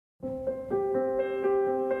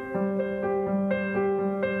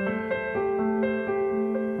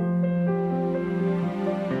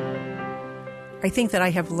I think that I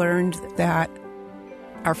have learned that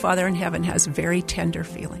our Father in heaven has very tender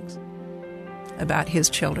feelings about his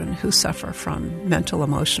children who suffer from mental,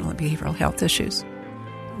 emotional, and behavioral health issues.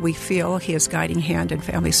 We feel his guiding hand in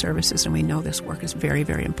family services, and we know this work is very,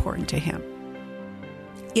 very important to him.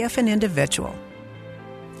 If an individual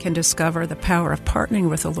can discover the power of partnering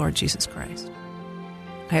with the Lord Jesus Christ,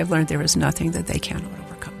 I have learned there is nothing that they cannot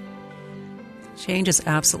overcome. Change is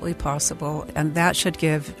absolutely possible, and that should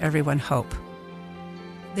give everyone hope.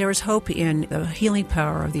 There is hope in the healing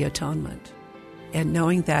power of the atonement, and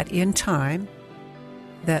knowing that in time,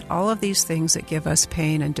 that all of these things that give us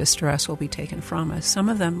pain and distress will be taken from us. Some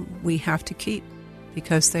of them we have to keep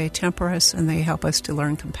because they temper us and they help us to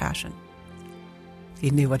learn compassion.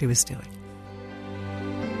 He knew what he was doing.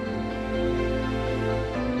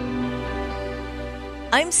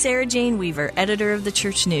 I'm Sarah Jane Weaver, editor of the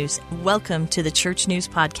Church News. Welcome to the Church News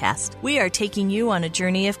Podcast. We are taking you on a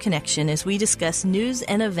journey of connection as we discuss news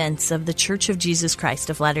and events of the Church of Jesus Christ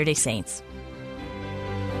of Latter-day Saints.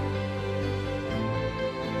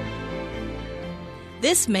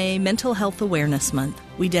 This May, Mental Health Awareness Month,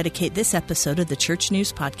 we dedicate this episode of the Church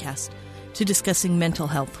News Podcast to discussing mental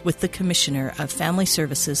health with the Commissioner of Family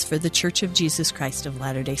Services for the Church of Jesus Christ of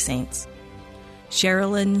Latter-day Saints.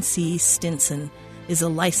 Sherilyn C. Stinson is a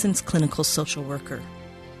licensed clinical social worker.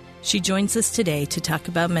 She joins us today to talk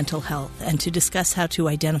about mental health and to discuss how to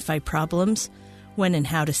identify problems, when and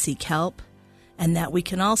how to seek help, and that we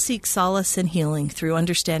can all seek solace and healing through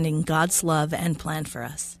understanding God's love and plan for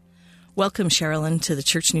us. Welcome, Sherilyn, to the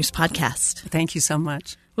Church News Podcast. Thank you so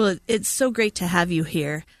much. Well, it's so great to have you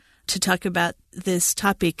here to talk about this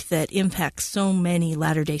topic that impacts so many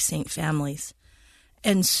Latter-day Saint families.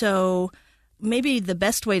 And so maybe the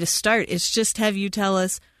best way to start is just have you tell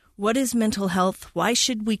us, what is mental health? Why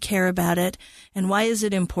should we care about it? And why is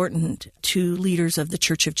it important to leaders of the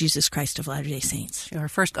Church of Jesus Christ of Latter-day Saints? Sure.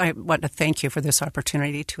 First, I want to thank you for this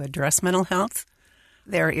opportunity to address mental health.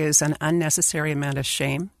 There is an unnecessary amount of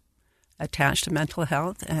shame attached to mental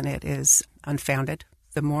health, and it is unfounded.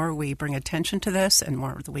 The more we bring attention to this and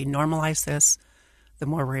more we normalize this, the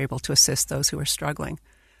more we're able to assist those who are struggling.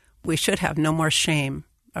 We should have no more shame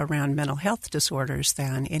around mental health disorders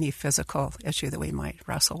than any physical issue that we might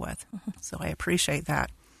wrestle with. So I appreciate that.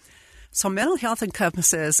 So mental health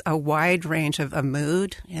encompasses a wide range of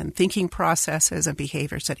mood and thinking processes and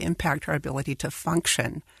behaviors that impact our ability to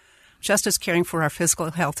function. Just as caring for our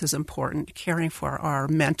physical health is important, caring for our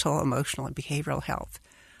mental, emotional, and behavioral health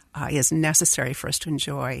is necessary for us to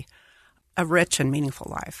enjoy a rich and meaningful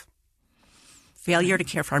life. Failure to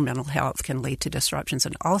care for our mental health can lead to disruptions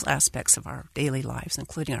in all aspects of our daily lives,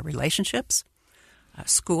 including our relationships,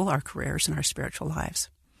 school, our careers, and our spiritual lives.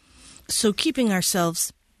 So keeping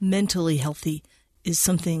ourselves mentally healthy is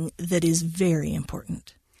something that is very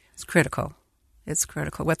important. It's critical. It's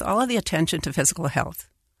critical. With all of the attention to physical health,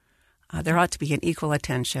 there ought to be an equal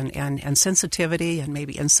attention and sensitivity and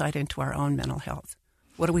maybe insight into our own mental health.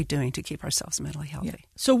 What are we doing to keep ourselves mentally healthy? Yeah.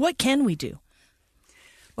 So what can we do?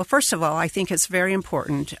 Well, first of all, I think it's very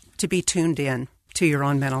important to be tuned in to your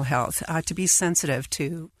own mental health, to be sensitive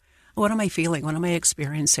to what am I feeling, what am I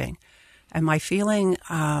experiencing? Am I feeling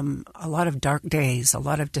a lot of dark days, a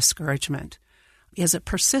lot of discouragement? Is it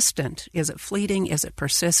persistent? Is it fleeting? Is it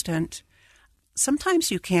persistent? Sometimes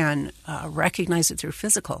you can recognize it through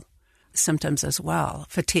physical symptoms as well.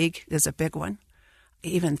 Fatigue is a big one.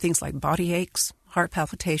 Even things like body aches, heart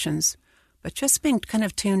palpitations. But just being kind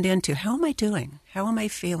of tuned into how am I doing? How am I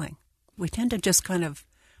feeling? We tend to just kind of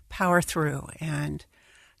power through. And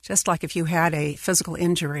just like if you had a physical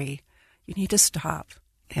injury, you need to stop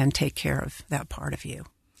and take care of that part of you.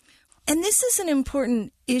 And this is an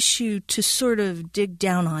important issue to sort of dig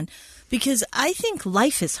down on because I think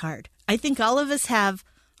life is hard. I think all of us have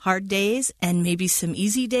hard days and maybe some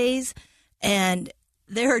easy days. And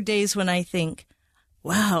there are days when I think,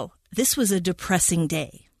 wow, this was a depressing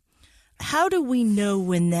day. How do we know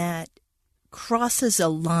when that crosses a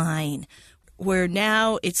line where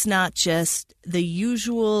now it's not just the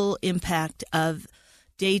usual impact of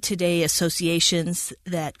day-to-day associations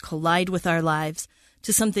that collide with our lives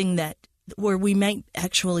to something that where we might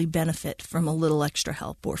actually benefit from a little extra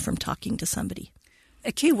help or from talking to somebody?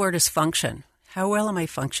 A key word is function. How well am I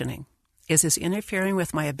functioning? Is this interfering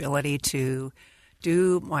with my ability to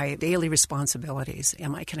do my daily responsibilities?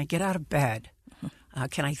 Can I get out of bed?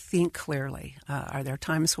 Can I think clearly? Are there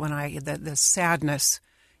times when the sadness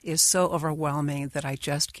is so overwhelming that I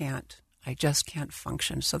just can't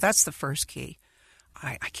function? So that's the first key.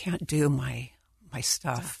 I can't do my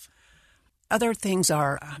stuff. Other things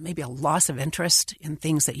are maybe a loss of interest in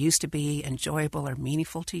things that used to be enjoyable or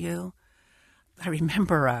meaningful to you. I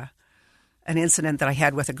remember an incident that I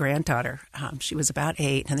had with a granddaughter. She was about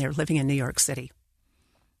 8, and they were living in New York City.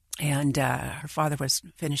 And her father was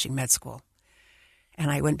finishing med school. And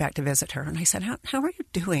I went back to visit her, and I said, how are you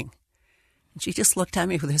doing? And she just looked at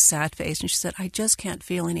me with a sad face, and she said, I just can't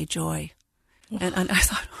feel any joy. And I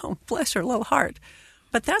thought, oh, bless her little heart.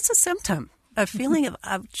 But that's a symptom. A feeling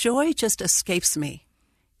of joy just escapes me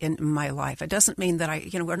in my life. It doesn't mean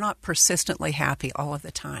that we're not persistently happy all of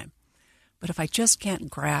the time. But if I just can't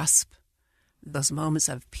grasp those moments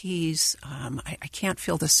of peace, I can't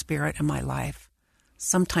feel the spirit in my life.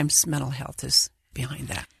 Sometimes mental health is behind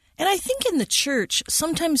that. And I think in the church,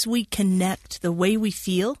 sometimes we connect the way we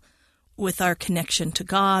feel with our connection to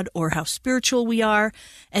God or how spiritual we are.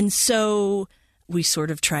 And so we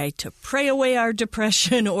sort of try to pray away our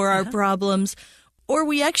depression or our problems, or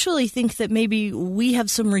we actually think that maybe we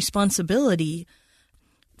have some responsibility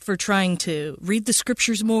for trying to read the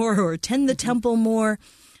scriptures more or attend the temple more.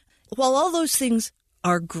 While all those things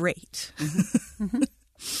are great,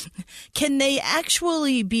 can they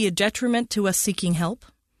actually be a detriment to us seeking help?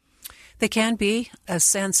 They can be. A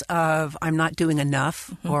sense of I'm not doing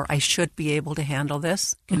enough or I should be able to handle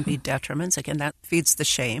this can be detriments. Again, that feeds the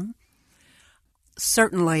shame.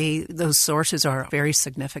 Certainly, those sources are very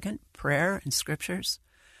significant, prayer and scriptures.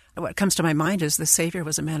 What comes to my mind is the Savior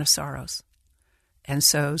was a man of sorrows. And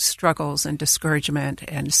so struggles and discouragement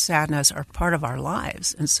and sadness are part of our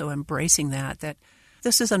lives. And so embracing that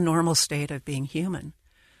this is a normal state of being human.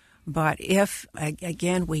 But if,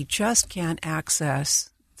 again, we just can't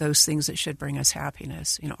access those things that should bring us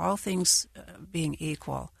happiness, all things being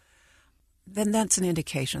equal, then that's an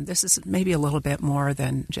indication. This is maybe a little bit more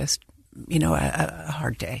than just a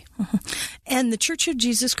hard day. And the Church of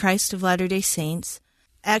Jesus Christ of Latter-day Saints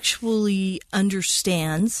actually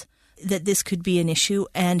understands that this could be an issue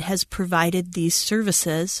and has provided these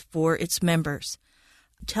services for its members.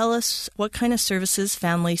 Tell us what kind of services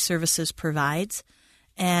Family Services provides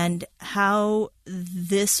and how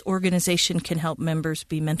this organization can help members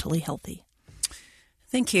be mentally healthy.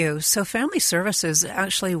 Thank you. So Family Services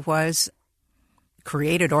actually was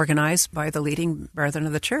organized by the leading brethren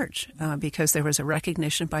of the church because there was a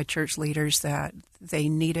recognition by church leaders that they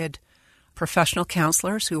needed professional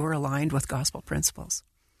counselors who were aligned with gospel principles.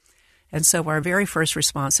 And so our very first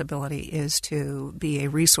responsibility is to be a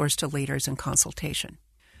resource to leaders in consultation.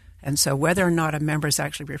 And so whether or not a member is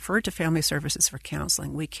actually referred to Family Services for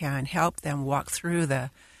counseling, we can help them walk through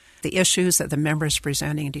the issues that the member is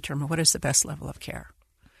presenting and determine what is the best level of care.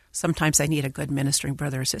 Sometimes they need a good ministering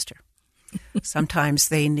brother or sister. Sometimes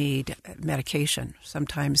they need medication.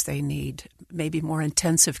 Sometimes they need maybe more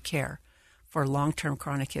intensive care for long-term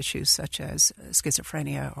chronic issues such as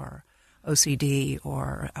schizophrenia or OCD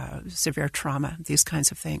or severe trauma, these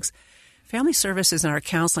kinds of things. Family Services in our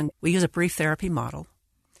counseling, we use a brief therapy model,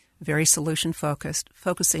 very solution-focused,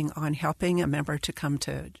 focusing on helping a member to come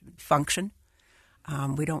to function.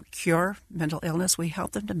 We don't cure mental illness. We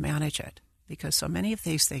help them to manage it because so many of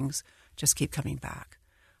these things just keep coming back.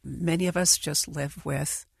 Many of us just live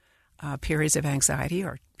with periods of anxiety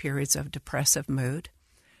or periods of depressive mood.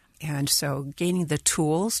 And so gaining the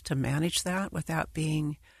tools to manage that without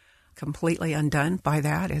being completely undone by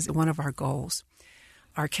that is one of our goals.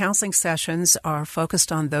 Our counseling sessions are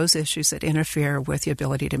focused on those issues that interfere with the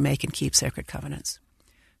ability to make and keep sacred covenants.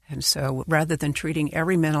 And so rather than treating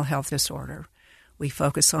every mental health disorder, we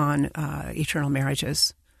focus on eternal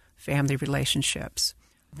marriages, family relationships.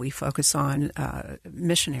 We focus on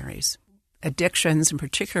missionaries, addictions, in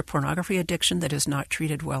particular pornography addiction that is not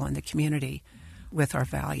treated well in the community with our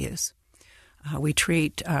values. We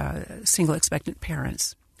treat single expectant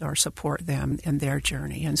parents or support them in their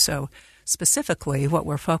journey. And so specifically what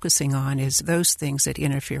we're focusing on is those things that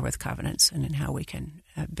interfere with covenants and in how we can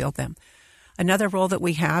build them. Another role that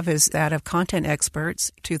we have is that of content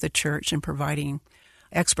experts to the church in providing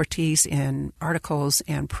expertise in articles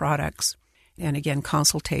and products, and again,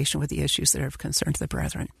 consultation with the issues that are of concern to the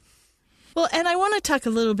brethren. Well, and I want to talk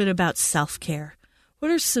a little bit about self-care.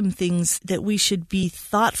 What are some things that we should be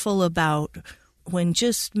thoughtful about when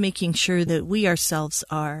just making sure that we ourselves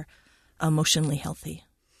are emotionally healthy?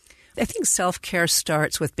 I think self-care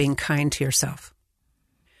starts with being kind to yourself.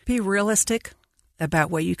 Be realistic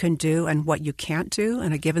about what you can do and what you can't do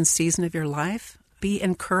in a given season of your life. Be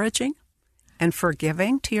encouraging and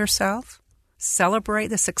forgiving to yourself. Celebrate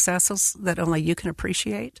the successes that only you can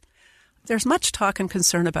appreciate. There's much talk and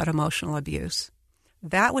concern about emotional abuse.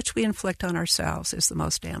 That which we inflict on ourselves is the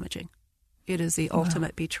most damaging. It is the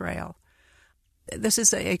ultimate betrayal. This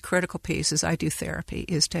is a critical piece as I do therapy,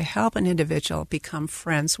 is to help an individual become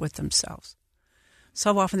friends with themselves.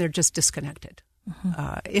 So often they're just disconnected.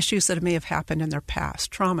 issues that may have happened in their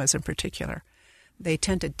past, traumas in particular. They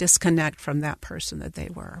tend to disconnect from that person that they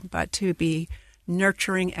were. But to be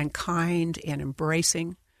nurturing and kind and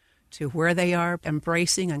embracing to where they are,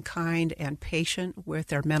 embracing and kind and patient with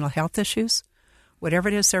their mental health issues, whatever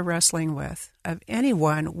it is they're wrestling with. Of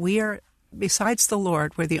anyone, we are, besides the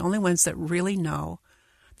Lord, we're the only ones that really know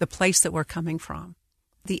the place that we're coming from,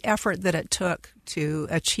 the effort that it took to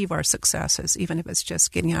achieve our successes, even if it's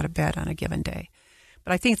just getting out of bed on a given day.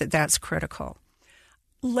 But I think that that's critical.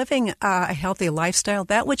 Living a healthy lifestyle,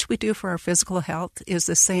 that which we do for our physical health is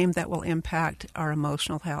the same that will impact our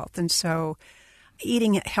emotional health. And so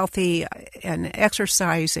eating healthy and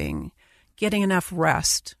exercising, getting enough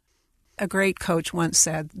rest. A great coach once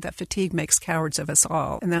said that fatigue makes cowards of us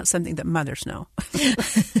all, and that's something that mothers know.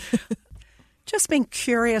 Just being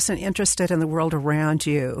curious and interested in the world around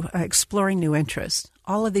you, exploring new interests,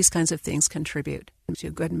 all of these kinds of things contribute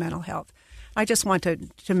to good mental health. I just want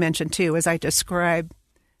to mention, too, as I describe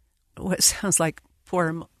what sounds like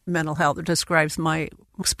poor mental health, it describes my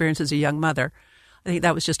experience as a young mother. I think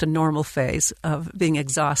that was just a normal phase of being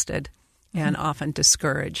exhausted and often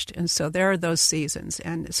discouraged. And so there are those seasons.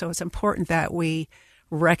 And so it's important that we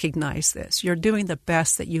recognize this. You're doing the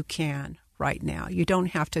best that you can right now. You don't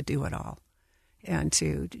have to do it all. And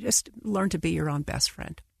to just learn to be your own best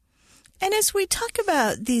friend. And as we talk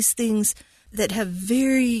about these things that have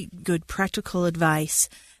very good practical advice,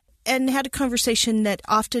 and had a conversation that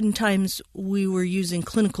oftentimes we were using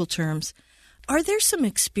clinical terms, are there some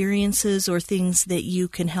experiences or things that you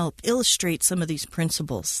can help illustrate some of these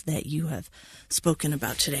principles that you have spoken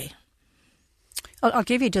about today? I'll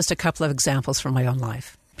give you just a couple of examples from my own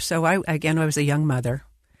life. So I was a young mother,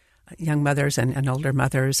 young mothers and older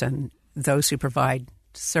mothers and those who provide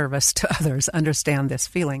service to others understand this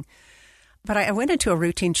feeling. But I went into a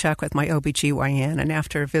routine check with my OBGYN, and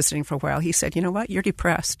after visiting for a while, he said, "You know what, you're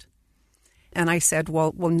depressed." And I said,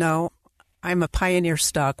 well, no, I'm a pioneer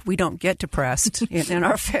stock. We don't get depressed in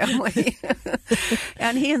our family.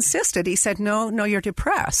 And he insisted. He said, no, you're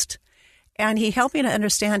depressed. And he helped me to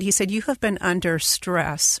understand. He said, you have been under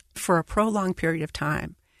stress for a prolonged period of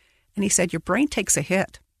time. And he said, your brain takes a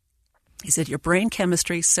hit. He said, your brain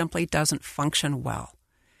chemistry simply doesn't function well.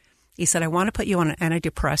 He said, I want to put you on an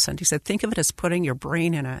antidepressant. He said, think of it as putting your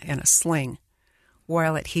brain in a sling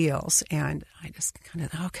while it heals. And I just kind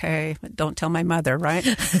of, okay, don't tell my mother, right?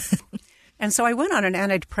 And so I went on an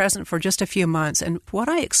antidepressant for just a few months, and what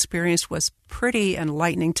I experienced was pretty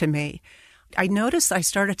enlightening to me. I noticed I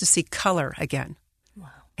started to see color again. Wow.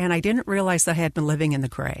 And I didn't realize that I had been living in the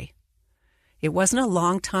gray. It wasn't a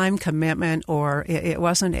long-time commitment, or it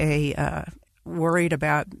wasn't a worried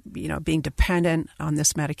about, being dependent on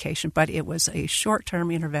this medication, but it was a short-term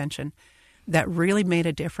intervention that really made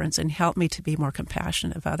a difference and helped me to be more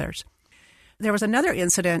compassionate of others. There was another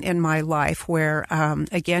incident in my life where,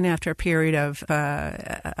 again, after a period of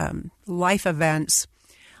life events,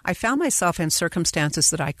 I found myself in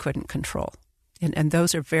circumstances that I couldn't control. And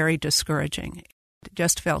those are very discouraging. It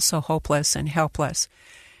just felt so hopeless and helpless.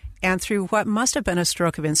 And through what must have been a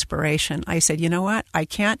stroke of inspiration, I said, you know what? I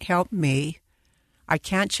can't help me. I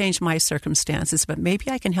can't change my circumstances, but maybe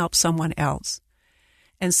I can help someone else.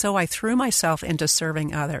 And so I threw myself into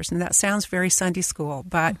serving others. And that sounds very Sunday school,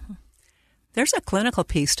 but there's a clinical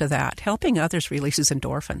piece to that. Helping others releases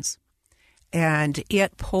endorphins. And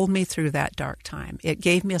it pulled me through that dark time. It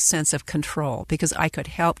gave me a sense of control because I could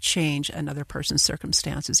help change another person's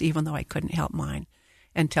circumstances, even though I couldn't help mine,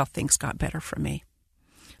 until things got better for me.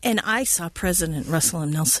 And I saw President Russell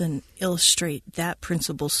M. Nelson illustrate that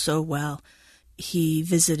principle so well. He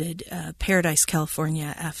visited Paradise,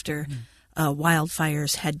 California after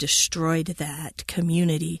wildfires had destroyed that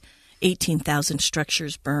community. 18,000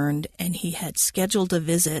 structures burned, and he had scheduled a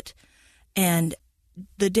visit. And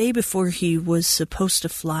the day before he was supposed to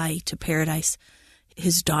fly to Paradise,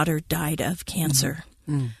 his daughter died of cancer.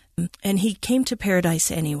 Mm-hmm. And he came to Paradise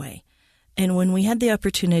anyway. And when we had the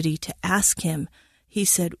opportunity to ask him, he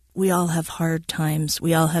said, we all have hard times.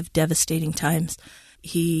 We all have devastating times.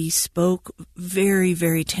 He spoke very,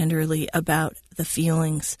 very tenderly about the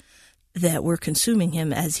feelings that were consuming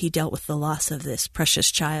him as he dealt with the loss of this precious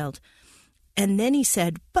child. And then he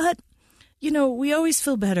said, but, we always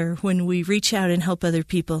feel better when we reach out and help other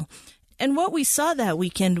people. And what we saw that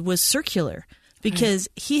weekend was circular, because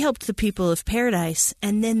he helped the people of Paradise,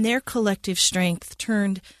 and then their collective strength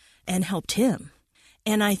turned and helped him.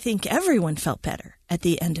 And I think everyone felt better at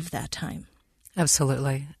the end of that time.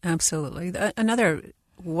 Absolutely. Absolutely. Another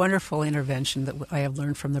wonderful intervention that I have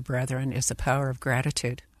learned from the brethren is the power of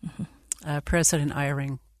gratitude. Mm-hmm. President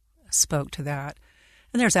Eyring spoke to that.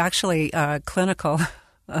 And there's actually clinical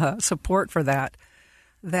support for that.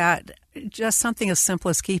 That just something as simple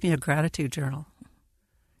as keeping a gratitude journal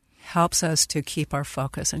helps us to keep our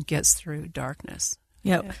focus and gets through darkness.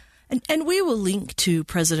 Yep. Yeah. And we will link to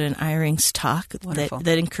President Eyring's talk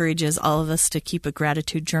that encourages all of us to keep a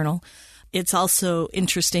gratitude journal. It's also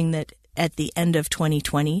interesting that at the end of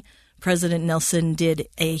 2020, President Nelson did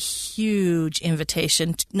a huge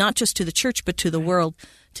invitation, not just to the church, but to the world,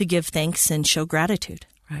 to give thanks and show gratitude.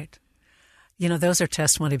 Right. You know, those are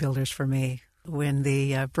testimony builders for me. When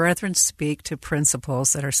the brethren speak to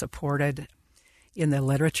principles that are supported in the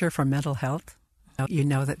literature for mental health, you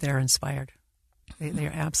know that they're inspired.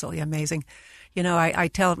 They're absolutely amazing. You know, I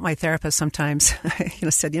tell my therapist sometimes,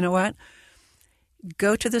 said, you know what?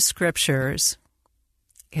 Go to the scriptures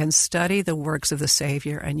and study the works of the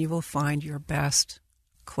Savior, and you will find your best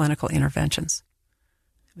clinical interventions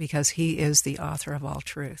because he is the author of all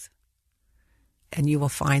truth. And you will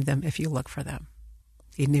find them if you look for them.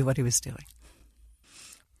 He knew what he was doing.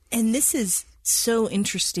 And this is so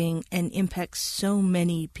interesting and impacts so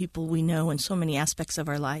many people we know in so many aspects of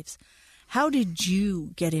our lives. How did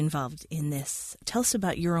you get involved in this? Tell us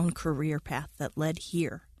about your own career path that led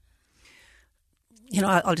here. You know,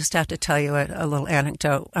 I'll just have to tell you a little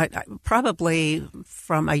anecdote. I probably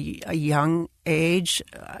from a young age,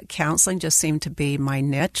 counseling just seemed to be my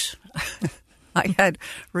niche. I had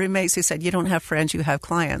roommates who said, you don't have friends, you have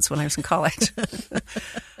clients when I was in college.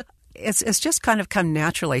 It's just kind of come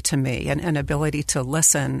naturally to me, an ability to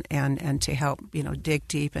listen and to help, dig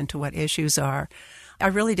deep into what issues are. I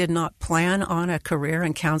really did not plan on a career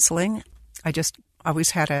in counseling. I just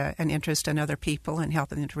always had an interest in other people and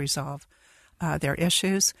helping them to resolve their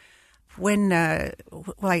issues. When I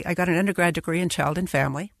got an undergrad degree in child and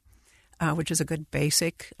family, which is a good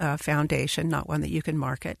basic foundation, not one that you can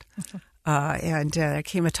market. And there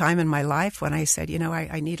came a time in my life when I said,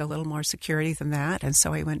 I need a little more security than that. And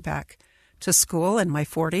so I went back to school in my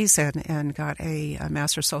 40s and got a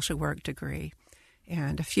master's social work degree.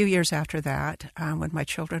 And a few years after that, when my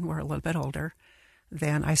children were a little bit older,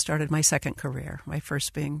 then I started my second career, my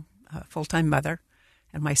first being a full-time mother,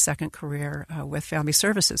 and my second career with Family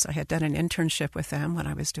Services. I had done an internship with them when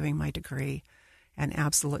I was doing my degree and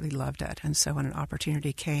absolutely loved it. And so when an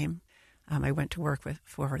opportunity came, I went to work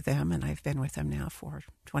for them, and I've been with them now for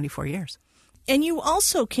 24 years. And you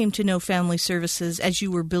also came to know Family Services as you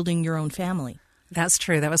were building your own family. That's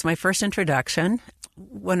true. That was my first introduction.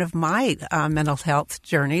 One of my mental health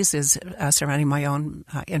journeys is surrounding my own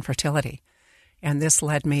infertility. And this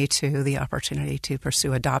led me to the opportunity to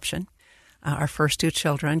pursue adoption. Our first two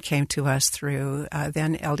children came to us through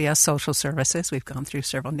then LDS Social Services. We've gone through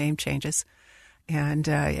several name changes. And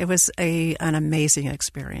it was an amazing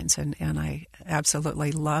experience. And I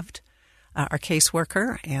absolutely loved our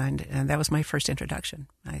caseworker. And that was my first introduction.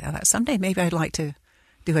 I thought someday maybe I'd like to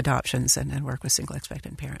do adoptions and work with single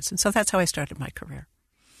expectant parents. And so that's how I started my career.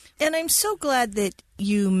 And I'm so glad that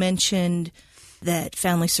you mentioned that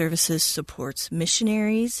Family Services supports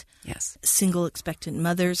missionaries, yes, single expectant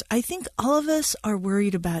mothers. I think all of us are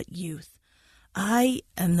worried about youth. I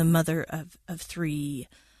am the mother of three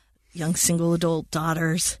young single adult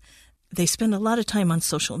daughters. They spend a lot of time on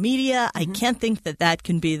social media. Mm-hmm. I can't think that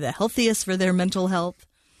can be the healthiest for their mental health.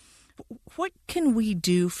 What can we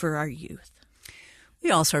do for our youth? We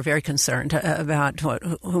also are very concerned about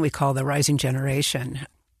who we call the rising generation.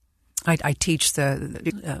 I teach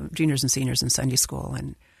the juniors and seniors in Sunday school,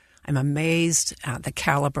 and I'm amazed at the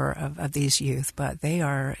caliber of these youth, but they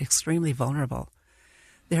are extremely vulnerable.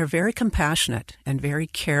 They're very compassionate and very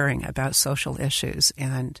caring about social issues,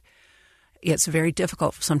 and it's very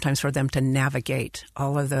difficult sometimes for them to navigate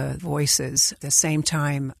all of the voices. At the same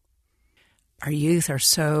time, our youth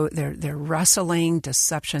are they're wrestling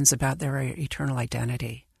deceptions about their eternal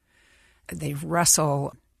identity. They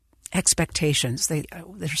wrestle expectations.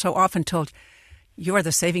 They're so often told, you are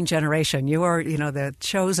the saving generation, you are, the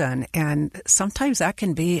chosen, and sometimes that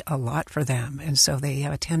can be a lot for them. And so they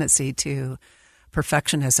have a tendency to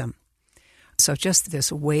perfectionism. So just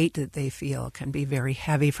this weight that they feel can be very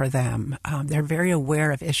heavy for them. They're very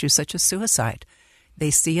aware of issues such as suicide.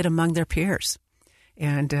 They see it among their peers.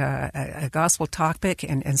 And a gospel topic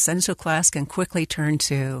and Sunday school class can quickly turn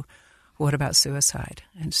to, what about suicide?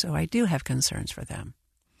 And so I do have concerns for them.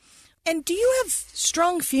 And do you have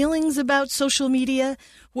strong feelings about social media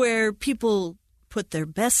where people put their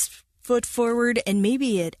best foot forward and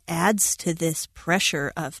maybe it adds to this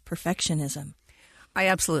pressure of perfectionism? I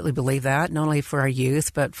absolutely believe that, not only for our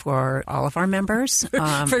youth, but for all of our members.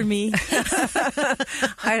 For me.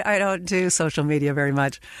 I don't do social media very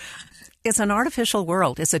much. It's an artificial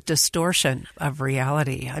world. It's a distortion of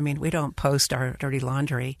reality. I mean, we don't post our dirty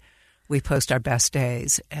laundry. We post our best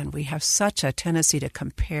days, and we have such a tendency to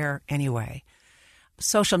compare anyway.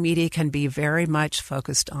 Social media can be very much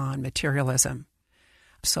focused on materialism.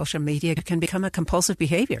 Social media can become a compulsive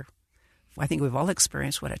behavior. I think we've all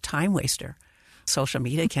experienced what a time waster social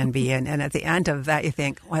media can be. And at the end of that, you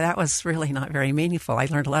think, well, that was really not very meaningful. I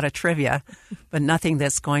learned a lot of trivia, but nothing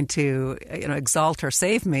that's going to, exalt or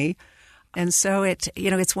save me. And so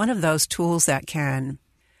it's one of those tools that can,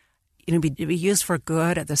 be used for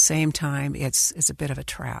good. At the same time, it's a bit of a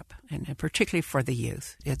trap, and particularly for the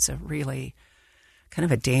youth. It's a really kind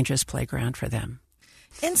of a dangerous playground for them.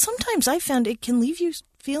 And sometimes I found it can leave you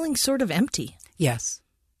feeling sort of empty. Yes,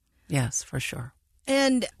 for sure.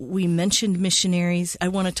 And we mentioned missionaries. I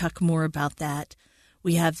want to talk more about that.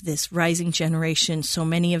 We have this rising generation. So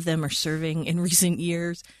many of them are serving in recent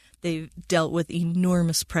years. They've dealt with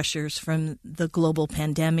enormous pressures from the global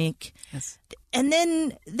pandemic. Yes. And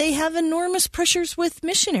then they have enormous pressures with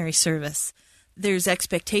missionary service. There's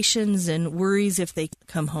expectations and worries if they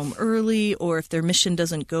come home early or if their mission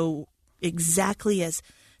doesn't go exactly as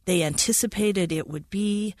they anticipated it would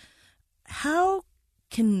be. How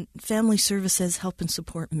can family services help and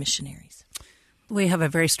support missionaries? We have a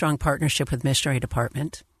very strong partnership with Missionary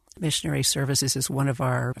Department. Missionary services is one of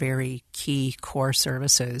our very key core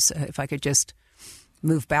services. If I could just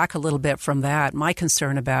move back a little bit from that, my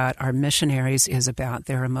concern about our missionaries is about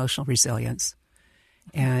their emotional resilience.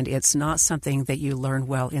 And it's not something that you learn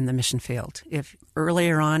well in the mission field. If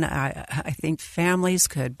earlier on, I think families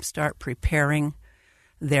could start preparing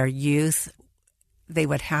their youth, they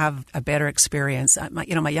would have a better experience.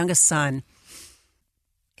 My youngest son,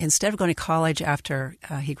 instead of going to college after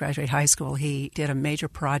he graduated high school, he did a major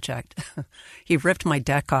project. He ripped my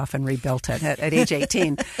deck off and rebuilt it at age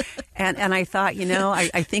 18. And I thought,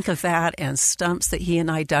 I think of that and stumps that he and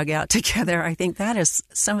I dug out together. I think that is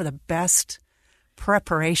some of the best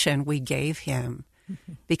preparation we gave him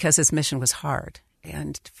because his mission was hard.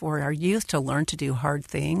 And for our youth to learn to do hard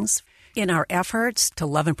things, in our efforts to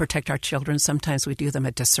love and protect our children, sometimes we do them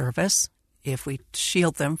a disservice if we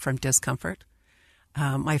shield them from discomfort.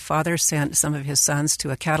 My father sent some of his sons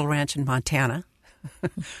to a cattle ranch in Montana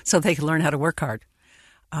so they could learn how to work hard.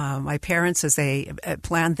 My parents, as they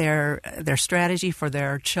planned their strategy for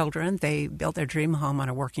their children, they built their dream home on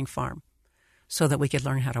a working farm so that we could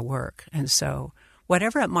learn how to work. And so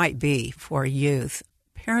whatever it might be for youth,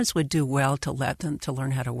 parents would do well to let them to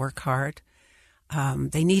learn how to work hard.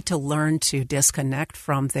 They need to learn to disconnect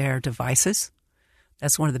from their devices.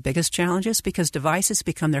 That's one of the biggest challenges because devices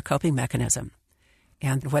become their coping mechanism.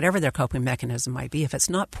 And whatever their coping mechanism might be, if it's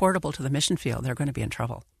not portable to the mission field, they're going to be in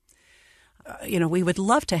trouble. We would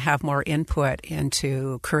love to have more input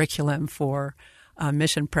into curriculum for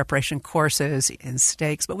mission preparation courses and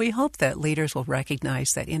stakes, but we hope that leaders will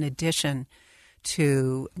recognize that in addition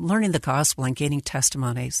to learning the gospel and gaining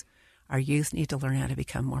testimonies, our youth need to learn how to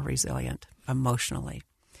become more resilient emotionally.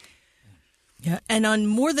 Yeah, and on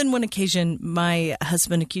more than one occasion, my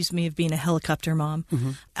husband accused me of being a helicopter mom.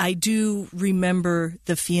 Mm-hmm. I do remember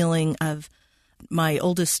the feeling of my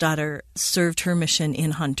oldest daughter served her mission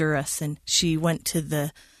in Honduras, and she went to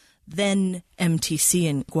the then MTC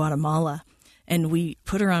in Guatemala, and we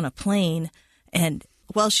put her on a plane, and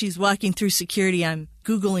while she's walking through security, I'm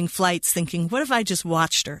Googling flights thinking, what if I just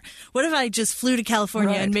watched her? What if I just flew to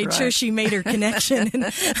California and made sure she made her connection?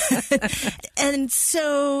 And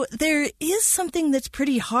so there is something that's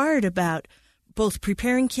pretty hard about both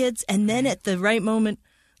preparing kids and then at the right moment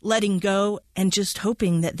letting go and just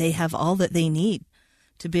hoping that they have all that they need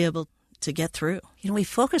to be able to get through. We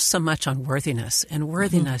focus so much on worthiness, and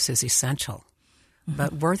worthiness is essential. Mm-hmm.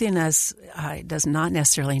 But worthiness does not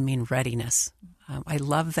necessarily mean readiness. I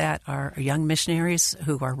love that our young missionaries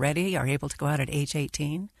who are ready are able to go out at age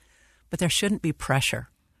 18, but there shouldn't be pressure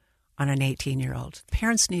on an 18-year-old.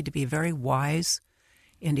 Parents need to be very wise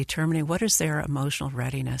in determining what is their emotional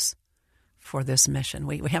readiness for this mission.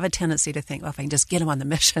 We have a tendency to think, well, if I can just get them on the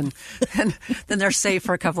mission, then they're safe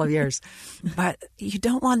for a couple of years. But you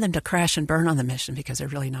don't want them to crash and burn on the mission because they're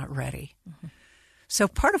really not ready. Mm-hmm. So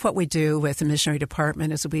part of what we do with the missionary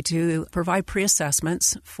department is we do provide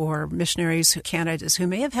pre-assessments for missionaries, candidates who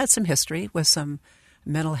may have had some history with some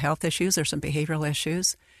mental health issues or some behavioral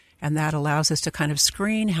issues, and that allows us to kind of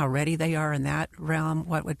screen how ready they are in that realm,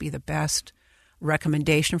 what would be the best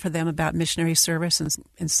recommendation for them about missionary service. And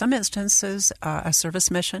in some instances, a service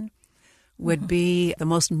mission would be the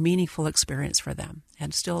most meaningful experience for them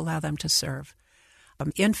and still allow them to serve.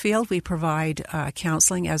 In field, we provide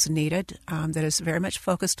counseling as needed that is very much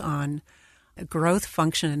focused on growth,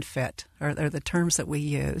 function, and fit, are the terms that we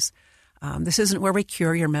use. This isn't where we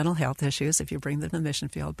cure your mental health issues if you bring them to the mission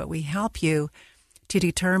field, but we help you to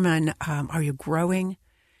determine, are you growing?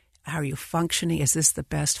 Are you functioning? Is this the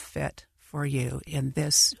best fit for you in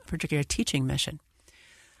this particular teaching mission?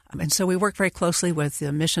 And so we work very closely with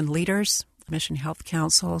the mission leaders, mission health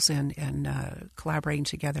councils, and collaborating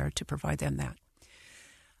together to provide them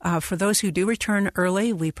that. For those who do return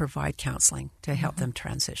early, we provide counseling to help them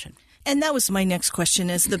transition. And that was my next question.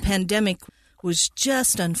 As the pandemic was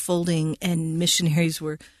just unfolding and missionaries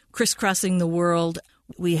were crisscrossing the world,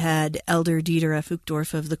 we had Elder Dieter F.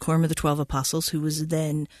 Uchtdorf of the Quorum of the 12 Apostles, who was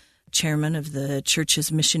then chairman of the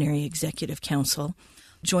church's Missionary Executive Council,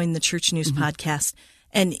 joined the Church News podcast.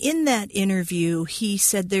 And in that interview, he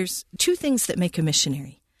said there's two things that make a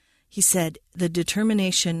missionary. He said the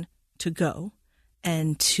determination to go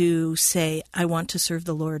and to say, I want to serve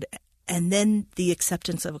the Lord, and then the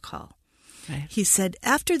acceptance of a call. Right. He said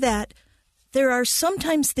after that, there are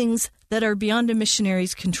sometimes things that are beyond a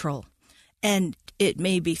missionary's control. And it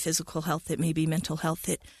may be physical health, it may be mental health,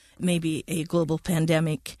 it may be a global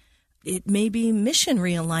pandemic, it may be mission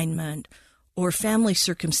realignment or family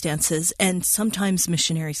circumstances, and sometimes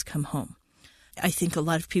missionaries come home. I think a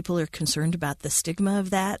lot of people are concerned about the stigma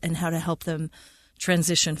of that and how to help them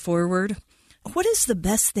transition forward. What is the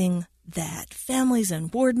best thing that families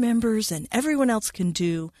and board members and everyone else can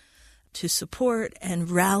do to support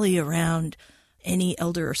and rally around any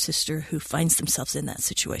elder or sister who finds themselves in that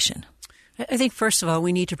situation? I think, first of all,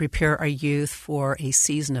 we need to prepare our youth for a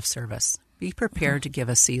season of service. Be prepared to give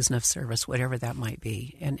a season of service, whatever that might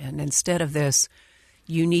be. And instead of this,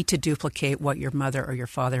 you need to duplicate what your mother or your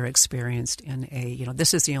father experienced in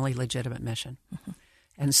this is the only legitimate mission.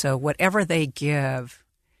 And so whatever they give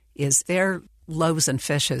is their loaves and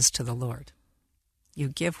fishes to the Lord. You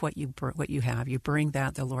give what you have. You bring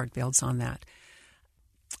that, the Lord builds on that.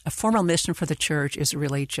 A formal mission for the church is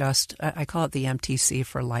really just, I call it the MTC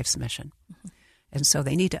for life's mission. And so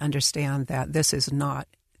they need to understand that this is not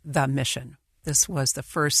the mission. This was the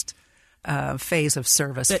first phase of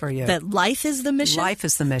service for you. That life is the mission? Life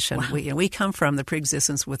is the mission. Wow. We come from the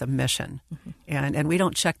preexistence with a mission. And we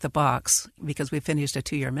don't check the box because we finished a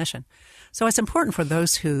 2-year mission. So it's important for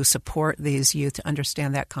those who support these youth to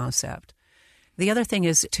understand that concept. The other thing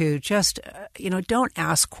is to just, don't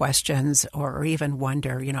ask questions or even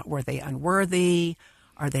wonder, were they unworthy?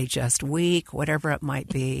 Are they just weak? Whatever it might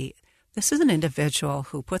be. This is an individual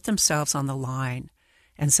who put themselves on the line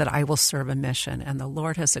and said, I will serve a mission. And the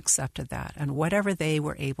Lord has accepted that. And whatever they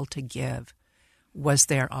were able to give was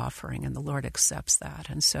their offering. And the Lord accepts that.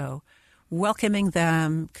 And so welcoming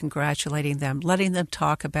them, congratulating them, letting them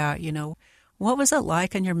talk about, what was it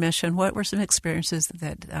like in your mission? What were some experiences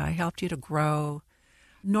that helped you to grow?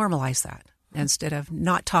 Normalize that instead of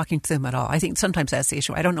not talking to them at all. I think sometimes that's the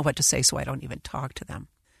issue. I don't know what to say, so I don't even talk to them.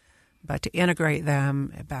 But to integrate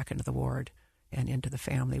them back into the ward and into the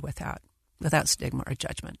family without stigma or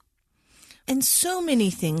judgment. And so many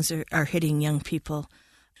things are hitting young people.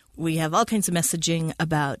 We have all kinds of messaging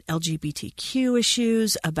about LGBTQ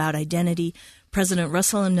issues, about identity. President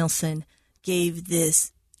Russell M. Nelson gave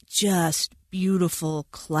this just beautiful,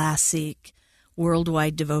 classic,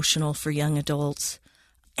 worldwide devotional for young adults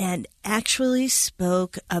and actually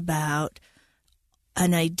spoke about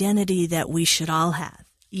an identity that we should all have.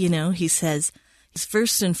 He says,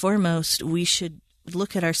 first and foremost, we should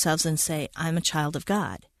look at ourselves and say, I'm a child of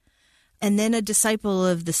God. And then a disciple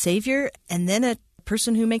of the Savior, and then a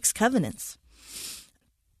person who makes covenants.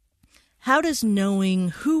 How does knowing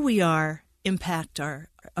who we are impact our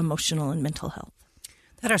emotional and mental health?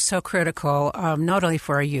 That are so critical, not only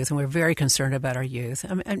for our youth, and we're very concerned about our youth.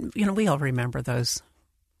 And we all remember those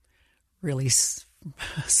really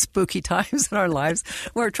spooky times in our lives.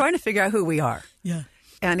 We're trying to figure out who we are. Yeah.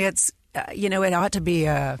 And it's, it ought to be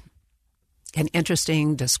an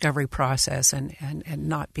interesting discovery process and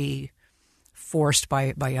not be forced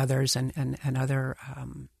by others and other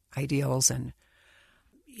ideals and,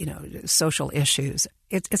 social issues.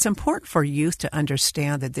 It's important for youth to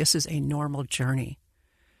understand that this is a normal journey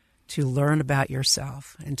to learn about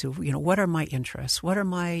yourself and to, what are my interests? What are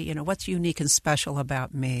my, what's unique and special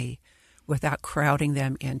about me without crowding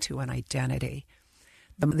them into an identity?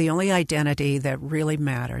 The only identity that really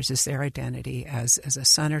matters is their identity as a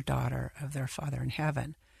son or daughter of their Father in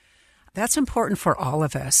heaven. That's important for all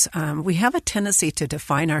of us. We have a tendency to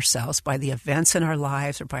define ourselves by the events in our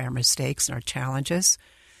lives or by our mistakes and our challenges.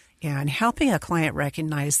 And helping a client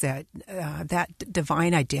recognize that that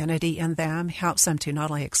divine identity in them helps them to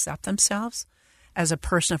not only accept themselves as a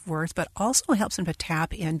person of worth, but also helps them to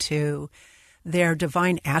tap into their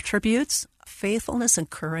divine attributes, faithfulness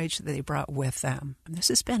and courage that they brought with them. And this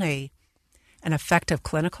has been an effective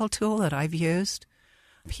clinical tool that I've used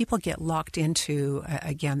People get locked into,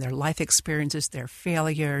 again, their life experiences, their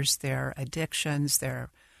failures, their addictions, their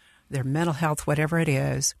mental health, whatever it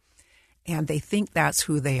is, and they think that's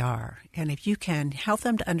who they are. And if you can help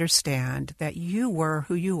them to understand that you were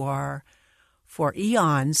who you are for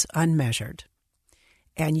eons unmeasured,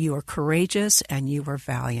 and you were courageous and you were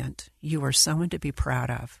valiant, you were someone to be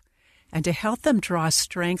proud of, and to help them draw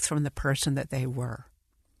strength from the person that they were.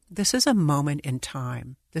 This is a moment in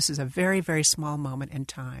time. This is a very, very small moment in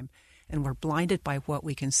time, and we're blinded by what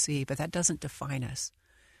we can see, but that doesn't define us.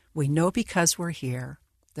 We know because we're here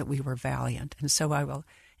that we were valiant, and so I will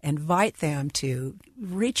invite them to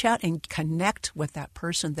reach out and connect with that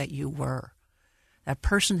person that you were, that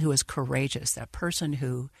person who was courageous, that person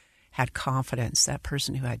who had confidence, that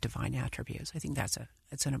person who had divine attributes. I think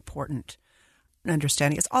it's an important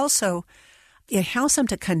understanding. It's also, it helps them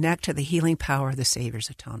to connect to the healing power of the Savior's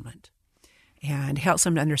atonement, and helps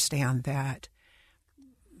them to understand that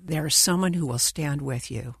there is someone who will stand with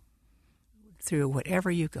you through whatever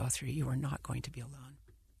you go through. You are not going to be alone.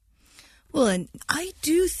 Well, and I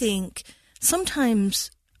do think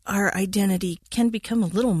sometimes our identity can become a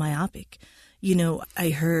little myopic. You know,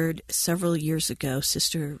 I heard several years ago,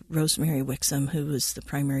 Sister Rosemary Wixom, who was the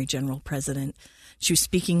primary general president, she was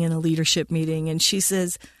speaking in a leadership meeting, and she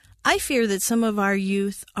says, I fear that some of our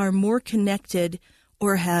youth are more connected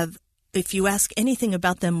or have, if you ask anything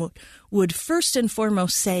about them, would first and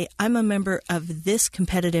foremost say, I'm a member of this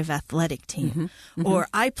competitive athletic team, or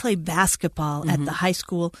I play basketball at the high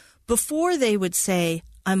school, before they would say,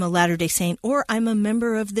 I'm a Latter-day Saint, or I'm a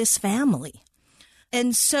member of this family.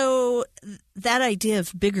 And so that idea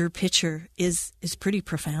of bigger picture is pretty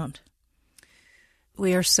profound.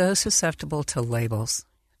 We are so susceptible to labels,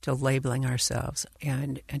 to labeling ourselves,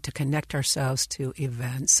 and to connect ourselves to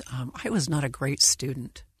events. I was not a great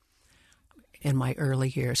student in my early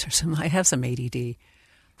years. I have some ADD,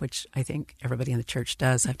 which I think everybody in the church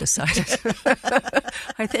does, I've decided.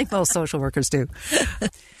 I think most social workers do.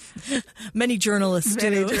 Many journalists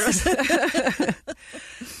do.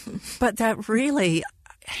 But that really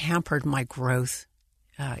hampered my growth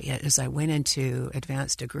as I went into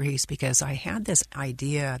advanced degrees, because I had this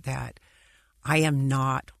idea that I am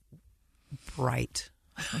not bright.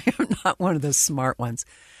 I am not one of the smart ones.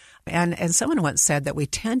 And someone once said that we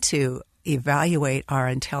tend to evaluate our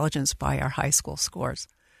intelligence by our high school scores.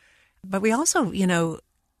 But we also,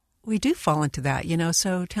 we do fall into that,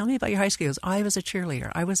 So tell me about your high school years. I was a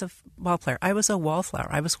cheerleader. I was a ball player. I was a wallflower.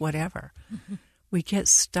 I was whatever. We get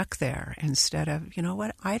stuck there instead of,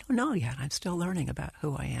 I don't know yet. I'm still learning about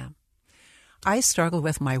who I am. I struggled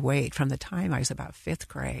with my weight from the time I was about 5th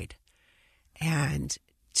grade. And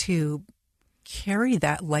to carry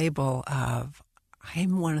that label of,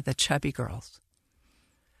 I'm one of the chubby girls,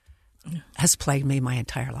 has plagued me my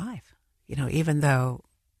entire life. Even though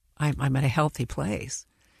I'm at a healthy place,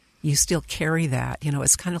 you still carry that.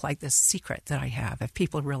 It's kind of like this secret that I have. If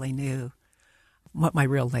people really knew what my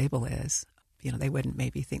real label is, they wouldn't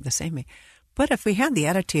maybe think the same of me. But if we had the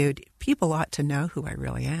attitude, people ought to know who I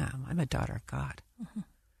really am. I'm a daughter of God.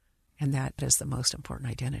 And that is the most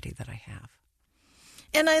important identity that I have.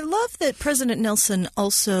 And I love that President Nelson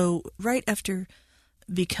also, right after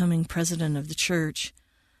becoming president of the church,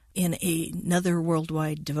 in another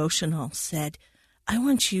worldwide devotional said, I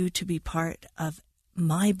want you to be part of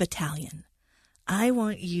my battalion. I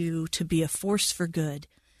want you to be a force for good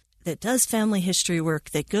that does family history work,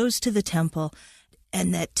 that goes to the temple,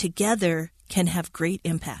 and that together can have great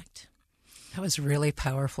impact. That was really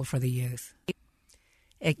powerful for the youth.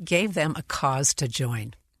 It gave them a cause to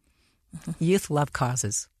join. Youth love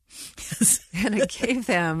causes. Yes. And it gave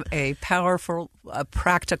them a powerful,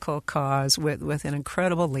 practical cause with an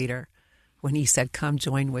incredible leader when he said, come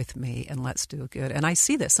join with me and let's do good. And I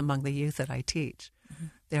see this among the youth that I teach.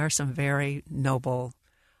 There are some very noble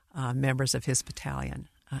members of his battalion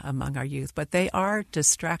among our youth, but they are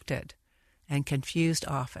distracted and confused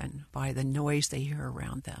often by the noise they hear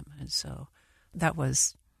around them. And so that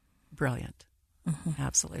was brilliant.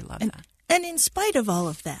 Absolutely love that. And in spite of all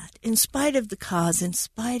of that, in spite of the cause, in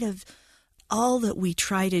spite of all that we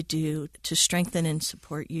try to do to strengthen and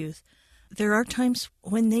support youth, there are times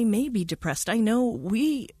when they may be depressed. I know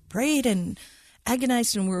we prayed and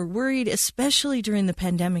agonized and were worried, especially during the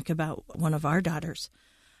pandemic, about one of our daughters.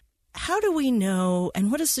 How do we know,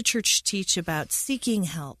 and what does the church teach about seeking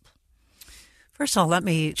help? First of all, let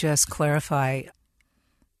me just clarify.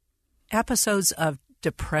 Episodes of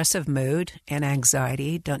depressive mood and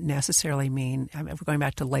anxiety don't necessarily mean, we're going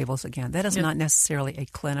back to labels again, that is not necessarily a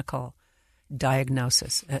clinical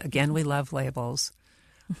diagnosis. Again, we love labels.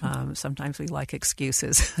 Sometimes we like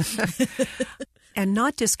excuses. And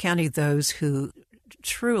not discounting those who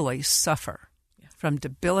truly suffer from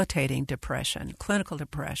debilitating depression,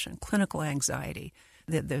 clinical anxiety,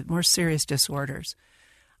 the more serious disorders,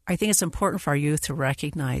 I think it's important for our youth to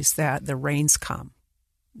recognize that the rains come,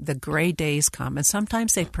 the gray days come, and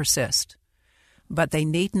sometimes they persist. But they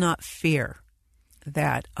need not fear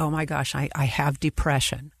that, oh my gosh, I have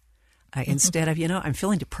depression. Instead of, I'm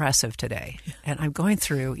feeling depressive today, and I'm going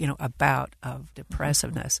through, a bout of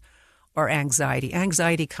depressiveness or anxiety.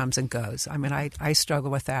 Anxiety comes and goes. I mean, I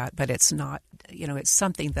struggle with that, but it's not, it's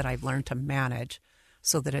something that I've learned to manage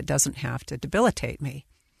so that it doesn't have to debilitate me.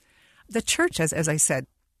 The church, as I said,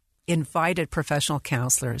 invited professional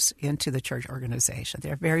counselors into the church organization.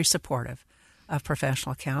 They're very supportive of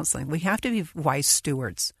professional counseling. We have to be wise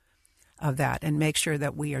stewards of that and make sure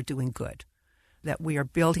that we are doing good, that we are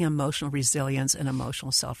building emotional resilience and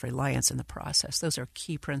emotional self-reliance in the process. Those are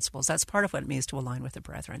key principles. That's part of what it means to align with the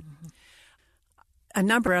brethren. Mm-hmm. A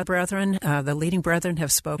number of brethren, the leading brethren,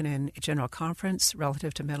 have spoken in general conference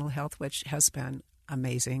relative to mental health, which has been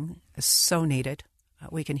amazing. It's so needed.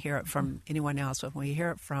 We can hear it from anyone else, but when we hear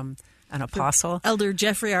it from an apostle. Elder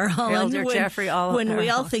Jeffrey R. Holland. When we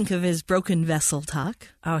all think of his broken vessel talk.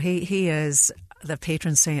 Oh, he is the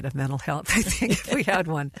patron saint of mental health, I think, if we had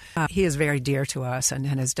one. He is very dear to us and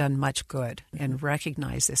has done much good and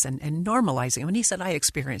recognized this and normalizing. When he said, I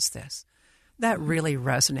experienced this, that really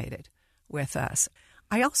resonated with us.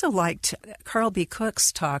 I also liked Carl B.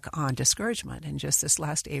 Cook's talk on discouragement in just this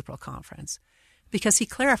last April conference, because he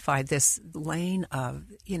clarified this lane of,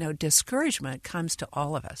 discouragement comes to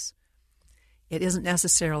all of us. It isn't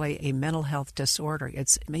necessarily a mental health disorder.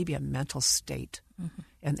 It's maybe a mental state. Mm-hmm.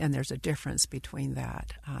 And there's a difference between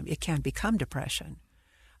that. It can become depression.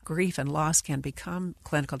 Grief and loss can become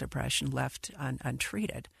clinical depression left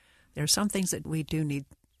untreated. There are some things that we do need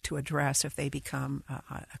to address if they become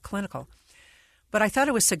clinical. But I thought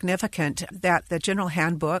it was significant that the General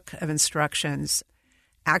Handbook of Instructions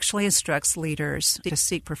actually instructs leaders to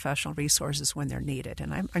seek professional resources when they're needed.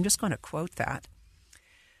 And I'm just going to quote that.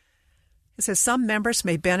 It says, some members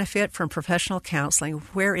may benefit from professional counseling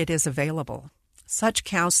where it is available. Such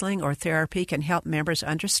counseling or therapy can help members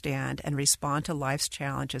understand and respond to life's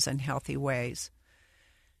challenges in healthy ways.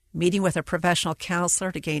 Meeting with a professional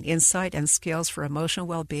counselor to gain insight and skills for emotional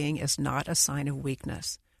well-being is not a sign of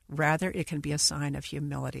weakness. Rather, it can be a sign of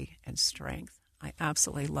humility and strength. I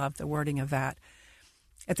absolutely love the wording of that.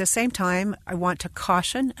 At the same time, I want to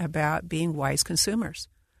caution about being wise consumers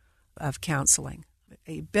of counseling.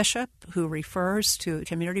 A bishop who refers to a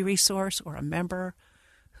community resource or a member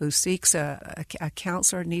who seeks a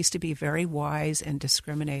counselor needs to be very wise and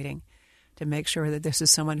discriminating to make sure that this is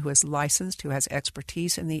someone who is licensed, who has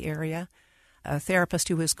expertise in the area, a therapist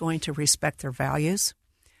who is going to respect their values,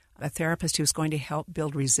 a therapist who is going to help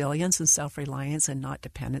build resilience and self-reliance and not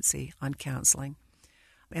dependency on counseling.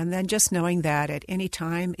 And then just knowing that at any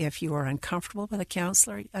time, if you are uncomfortable with a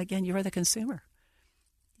counselor, again, you are the consumer.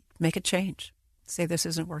 Make a change. Say, this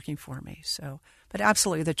isn't working for me. So, but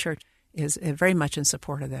absolutely, the church is very much in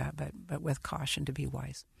support of that, but with caution to be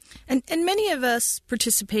wise. And many of us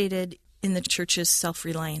participated in the church's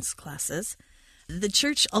self-reliance classes. The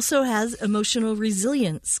church also has emotional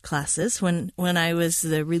resilience classes. When I was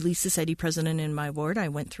the Relief Society president in my ward, I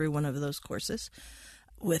went through one of those courses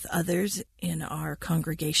with others in our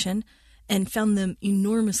congregation and found them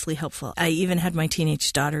enormously helpful. I even had my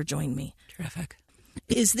teenage daughter join me. Terrific.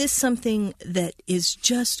 Is this something that is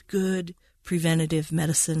just good preventative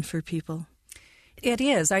medicine for people? It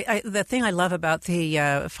is. The thing I love about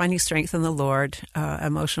the Finding Strength in the Lord,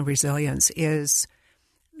 emotional resilience, is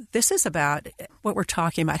this is about what we're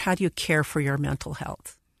talking about. How do you care for your mental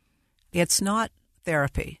health? It's not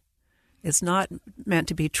therapy. It's not meant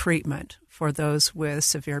to be treatment for those with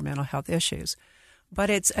severe mental health issues. But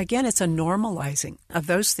it's a normalizing of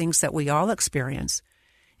those things that we all experience.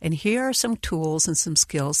 And here are some tools and some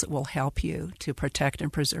skills that will help you to protect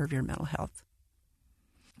and preserve your mental health.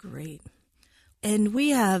 Great. And we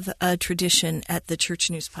have a tradition at the Church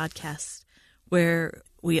News Podcast where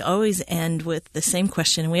we always end with the same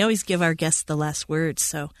question, and we always give our guests the last word.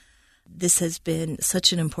 So this has been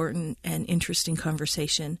such an important and interesting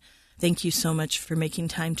conversation. Thank you so much for making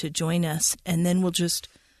time to join us. And then we'll just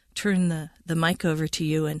turn the mic over to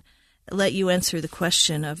you and let you answer the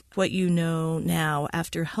question of what you know now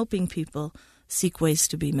after helping people seek ways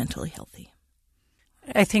to be mentally healthy.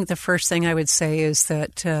 I think the first thing I would say is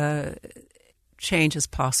that change is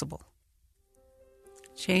possible.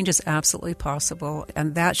 Change is absolutely possible,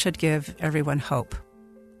 and that should give everyone hope.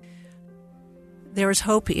 There is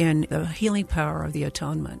hope in the healing power of the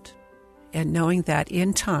atonement, and knowing that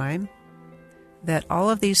in time, that all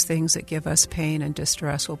of these things that give us pain and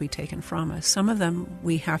distress will be taken from us. Some of them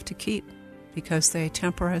we have to keep because they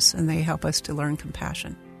temper us and they help us to learn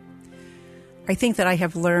compassion. I think that I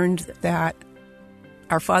have learned that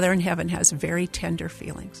our Father in heaven has very tender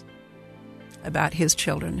feelings about his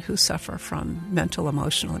children who suffer from mental,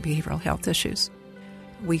 emotional, and behavioral health issues.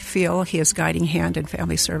 We feel his guiding hand in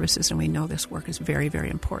family services, and we know this work is very, very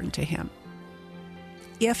important to him.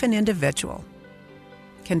 If an individual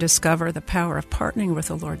can discover the power of partnering with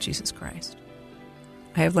the Lord Jesus Christ,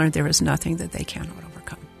 I have learned there is nothing that they cannot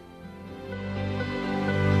overcome.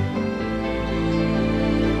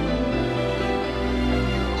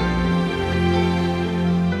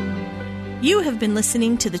 You have been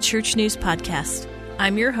listening to the Church News Podcast.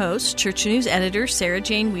 I'm your host, Church News editor Sarah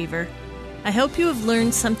Jane Weaver. I hope you have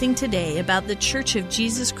learned something today about the Church of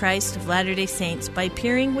Jesus Christ of Latter-day Saints by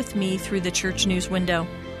peering with me through the Church News window.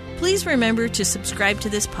 Please remember to subscribe to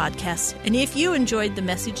this podcast, and if you enjoyed the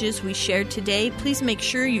messages we shared today, please make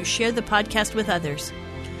sure you share the podcast with others.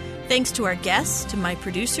 Thanks to our guests, to my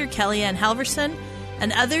producer, Kellyanne Halverson,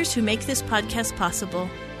 and others who make this podcast possible.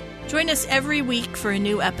 Join us every week for a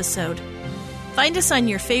new episode. Find us on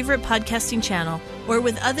your favorite podcasting channel or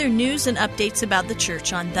with other news and updates about the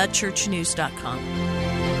church on thechurchnews.com.